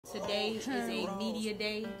Today is a media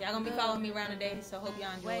day. Y'all gonna be following me around today, so hope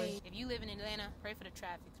y'all enjoy. If you live in Atlanta, pray for the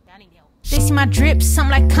traffic. I need help. They see my drips, I'm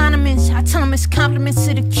like condiments. I tell them it's compliments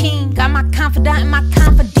to the king. Got my confidant and my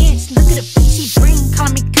confidence. Look at the peach he bring.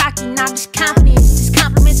 Calling me cocky, not just confidence. It's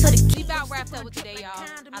compliments to the king. We about wrapped up with today, y'all.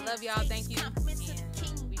 I love y'all. Thank you. And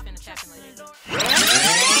we finna tap in later.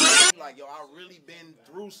 Like, yo, I really been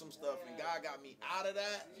through some stuff and God got me out of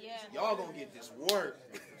that. Yeah. Y'all gonna get this work.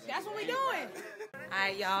 That's what we doing.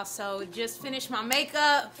 Alright, y'all, so just finished my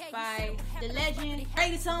makeup by the legend,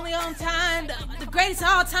 greatest only on time, the greatest of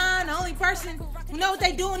all time, the only person who knows what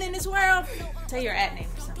they doing in this world. Say your ad name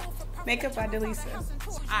or something. Makeup by Delisa.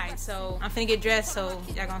 Alright, so I'm finna get dressed, so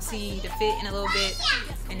y'all gonna see the fit in a little bit.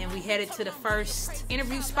 And then we headed to the first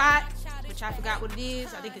interview spot, which I forgot what it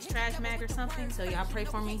is. I think it's Trash Mag or something. So y'all pray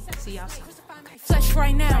for me. See y'all soon. Flesh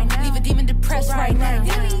right now, leave a demon depressed right now.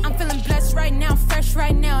 I'm feeling blessed right now, fresh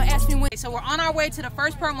right now. Ask me when. So we're on our way to the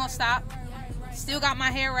first promo stop. Still got my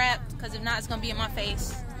hair wrapped, because if not, it's gonna be in my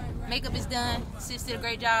face. Makeup is done. Sis did a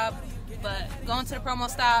great job. But going to the promo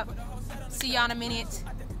stop. See y'all in a minute.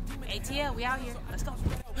 ATL, we out here. Let's go.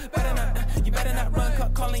 You better not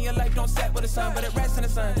run, calling your life, don't set with the sun, but it rests in the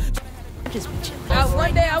sun. Just be chilling.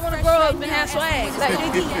 One day I want to grow up and have swag.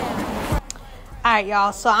 Like, alright,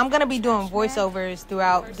 y'all, so I'm going to be doing voiceovers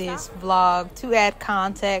throughout this vlog to add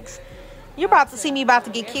context. You're about to see me about to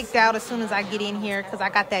get kicked out as soon as I get in here, because I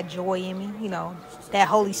got that joy in me, you know, that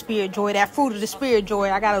Holy Spirit joy, that fruit of the Spirit joy.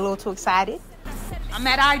 I got a little too excited. I'm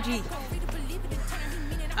at IG.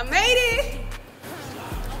 I made it.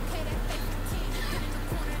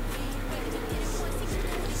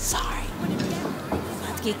 Sorry.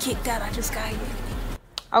 About to get kicked out. I just got here.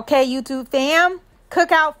 Okay, YouTube fam.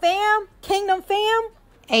 Cookout fam, Kingdom fam.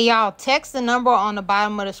 Hey y'all, text the number on the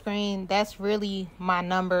bottom of the screen. That's really my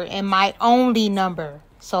number and my only number.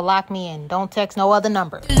 So lock me in. Don't text no other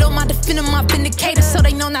number. My defender, my vindicator, so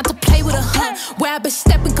they know not to play with a hunt. Where I been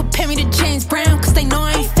stepping, compare me to James Brown, cause they know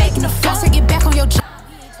I ain't faking the fuss. I get back on your job.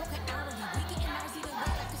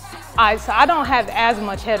 Alright, so I don't have as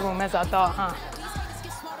much headroom as I thought, huh?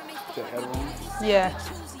 Headroom? Yeah.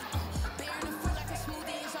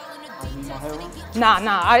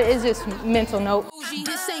 Nah, it's just mental note.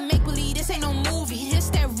 This ain't make believe, this ain't no movie. It's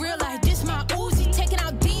that real life, this my Uzi. Taking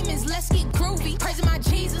out demons, let's get groovy. Praising my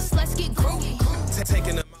Jesus, let's get groovy.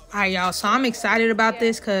 Alright, y'all, so I'm excited about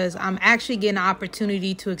this because I'm actually getting an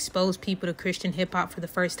opportunity to expose people to Christian hip-hop for the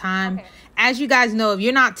first time. As you guys know, if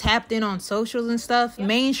you're not tapped in on socials and stuff,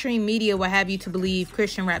 mainstream media will have you to believe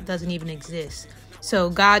Christian rap doesn't even exist. So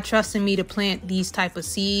God trusting me to plant these type of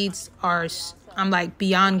seeds I'm like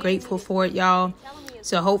beyond grateful for it, y'all.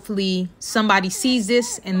 So hopefully somebody sees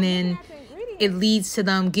this and then it leads to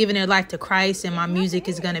them giving their life to Christ, and my music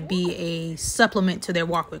is going to be a supplement to their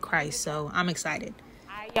walk with Christ. So I'm excited.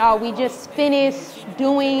 Y'all, we just finished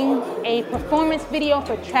doing a performance video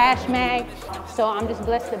for Trash Mag. So I'm just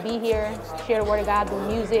blessed to be here, share the word of God through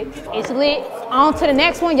music. It's lit. On to the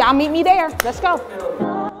next one. Y'all meet me there. Let's go.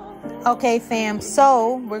 Okay, fam.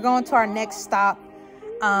 So we're going to our next stop.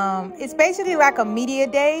 It's basically like a media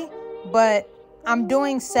day, but I'm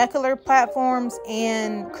doing secular platforms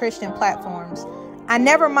and Christian platforms. I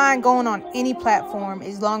never mind going on any platform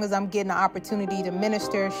as long as I'm getting the opportunity to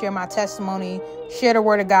minister, share my testimony, share the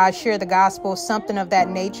word of God, share the gospel, something of that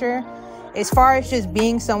nature. As far as just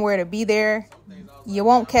being somewhere to be there, you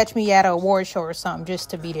won't catch me at an award show or something just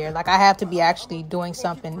to be there. Like, I have to be actually doing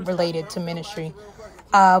something related to ministry.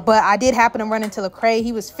 But I did happen to run into Lecrae.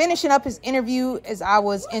 He was finishing up his interview as I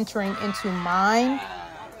was entering into mine.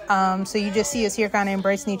 So you just see us here kind of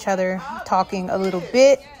embracing each other, talking a little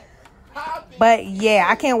bit. But yeah,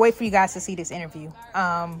 I can't wait for you guys to see this interview.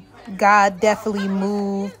 God definitely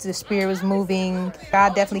moved. The Spirit was moving.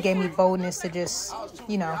 God definitely gave me boldness to just,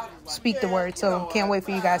 you know, speak the word. So can't wait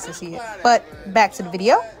for you guys to see it. But back to the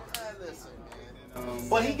video.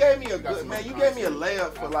 But he gave me a good, man, you gave me a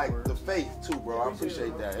layup for like the faith too, bro. I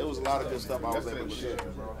appreciate that. It was a lot of good stuff I was able to share,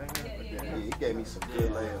 bro. Yeah, he gave me some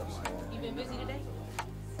good layups. You been busy today?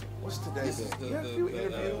 What's today? This is the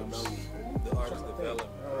artist development,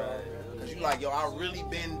 right? Cause you like, yo, I really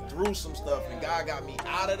been through some stuff and God got me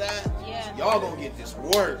out of that. Yeah. Y'all gonna get this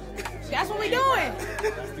work. That's what we doing.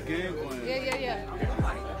 That's the game plan.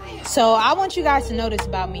 Yeah. So I want you guys to know this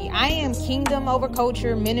about me. I am kingdom over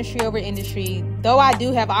culture, ministry over industry. Though I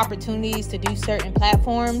do have opportunities to do certain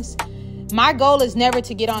platforms, my goal is never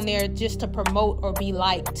to get on there just to promote or be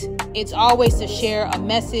liked. It's always to share a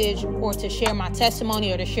message or to share my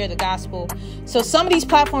testimony or to share the gospel. So some of these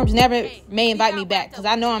platforms never may invite me back because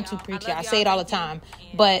I know I'm too preachy. I say it all the time.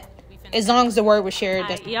 But as long as the word was shared.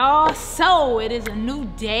 Y'all, so it is a new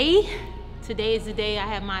day. Today is the day I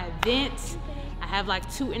have my event. I have like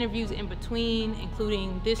 2 interviews in between,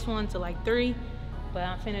 including this one to like 3. But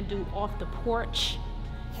I'm finna do off the porch.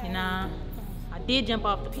 And I did jump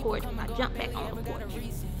off the porch, but I jumped back on the porch.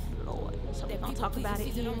 Lord, so we're gonna talk about it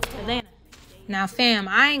here in Atlanta. Now fam,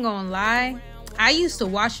 I ain't gonna lie. I used to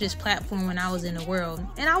watch this platform when I was in the world,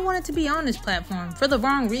 and I wanted to be on this platform for the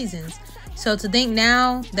wrong reasons. So to think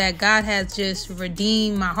now that God has just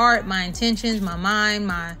redeemed my heart, my intentions, my mind,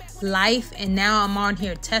 my life, and now I'm on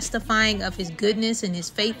here testifying of his goodness and his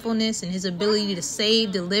faithfulness and his ability to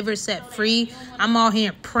save, deliver, set free. I'm all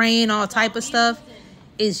here praying all type of stuff.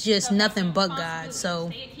 It's just nothing but God.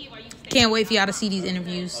 So can't wait for y'all to see these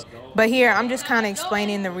interviews. But here, I'm just kind of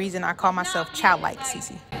explaining the reason I call myself Childlike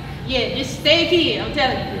CiCi. Yeah, just stay a kid, I'm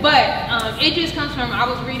telling you. But it just comes from, I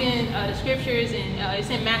was reading the scriptures, and it's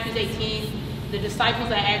in Matthew 18. The disciples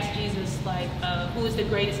that asked Jesus, like, who is the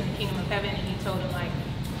greatest in the kingdom of heaven? And he told them, like,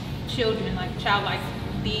 children, like childlike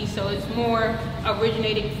these. So it's more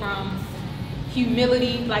originating from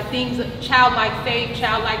humility, like things, childlike faith,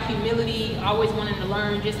 childlike humility, always wanting to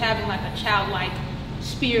learn, just having like a childlike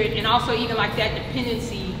spirit, and also even like that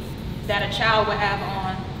dependency that a child would have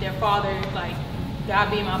on their father, like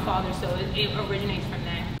God being my father. So it originates from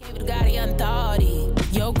that. God, authority.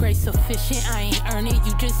 Your grace sufficient, I ain't earn it.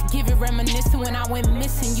 You just give it reminiscent. When I went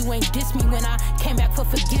missing, you ain't diss me. When I came back for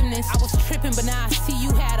forgiveness, I was tripping, but now I see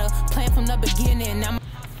you had a plan from the beginning.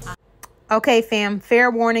 Okay, fam,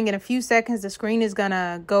 fair warning, in a few seconds, the screen is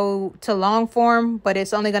gonna go to long form, but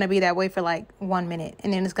it's only gonna be that way for like 1 minute,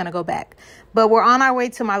 and then it's gonna go back. But we're on our way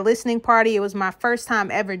to my listening party. It was my first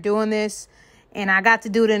time ever doing this, and I got to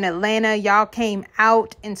do it in Atlanta. Y'all came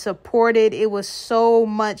out and supported. It was so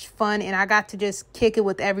much fun, and I got to just kick it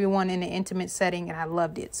with everyone in an intimate setting, and I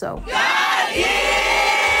loved it. So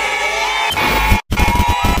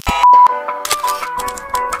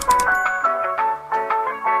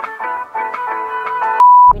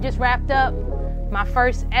we just wrapped up my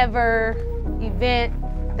first ever event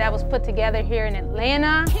that was put together here in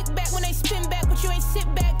Atlanta. Kick back when they spin back, but you ain't sit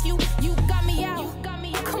back. You got me out.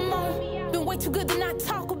 Come on. Been way too good to not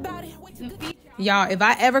talk about it. Y'all, if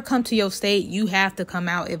I ever come to your state, you have to come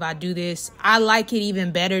out if I do this. I like it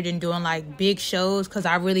even better than doing like big shows, because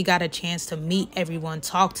I really got a chance to meet everyone,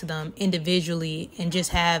 talk to them individually, and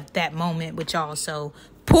just have that moment with y'all. So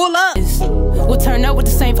pull up. We'll turn up with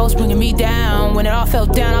the same folks bringing me down. When it all fell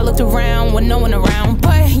down, I looked around with no one around.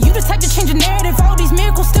 But you just had to change the narrative. All these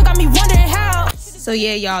miracles still got me wondering how. So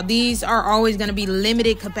yeah, y'all, these are always going to be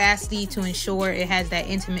limited capacity to ensure it has that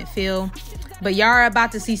intimate feel. But y'all are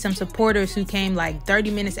about to see some supporters who came like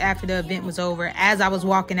 30 minutes after the event was over. As I was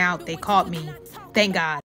walking out, they called me. Thank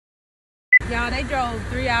God. Y'all, they drove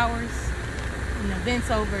 3 hours and the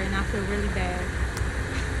event's over, and I feel really bad.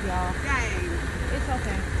 Y'all. Dang. It's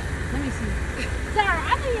okay. Let me see. Sarah,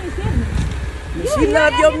 I think you ain't scared me. She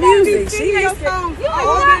love your music. She makes songs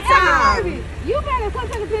all the time. You better come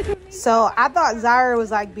take a picture of me. So I thought Zara was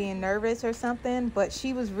like being nervous or something, but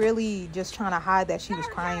she was really just trying to hide that she was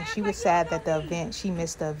crying. She was sad that she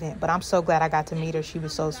missed the event. But I'm so glad I got to meet her. She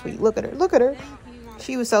was so sweet. Look at her. Look at her.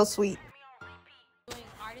 She was so sweet.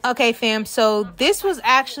 Okay, fam. So this was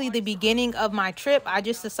actually the beginning of my trip. I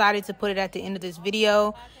just decided to put it at the end of this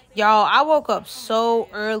video. Y'all, I woke up so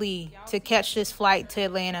early to catch this flight to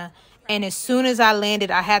Atlanta. And as soon as I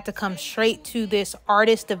landed, I had to come straight to this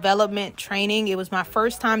artist development training. It was my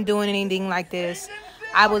first time doing anything like this.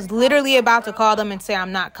 I was literally about to call them and say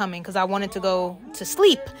I'm not coming because I wanted to go to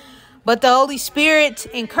sleep. But the Holy Spirit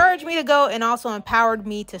encouraged me to go and also empowered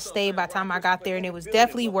me to stay by the time I got there. And it was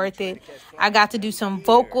definitely worth it. I got to do some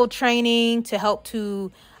vocal training to help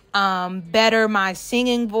to better my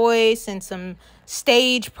singing voice, and some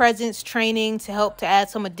stage presence training to help to add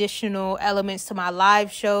some additional elements to my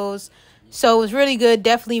live shows. So it was really good.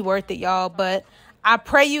 Definitely worth it, y'all. But I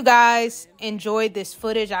pray you guys enjoyed this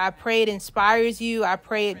footage. I pray it inspires you. I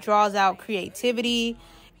pray it draws out creativity.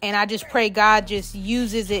 And I just pray God just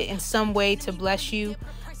uses it in some way to bless you.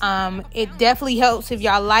 It definitely helps if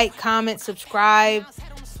y'all like, comment, subscribe.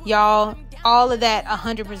 Y'all, all of that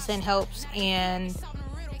 100% helps. And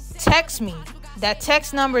text me. That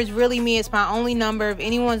text number is really me. It's my only number. If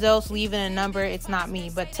anyone's else leaving a number, it's not me.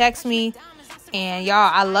 But text me. And y'all,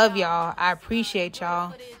 I love y'all. I appreciate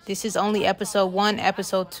y'all. This is only episode 1.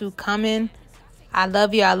 Episode 2 coming. I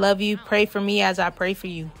love you. I love you. Pray for me as I pray for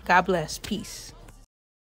you. God bless. Peace.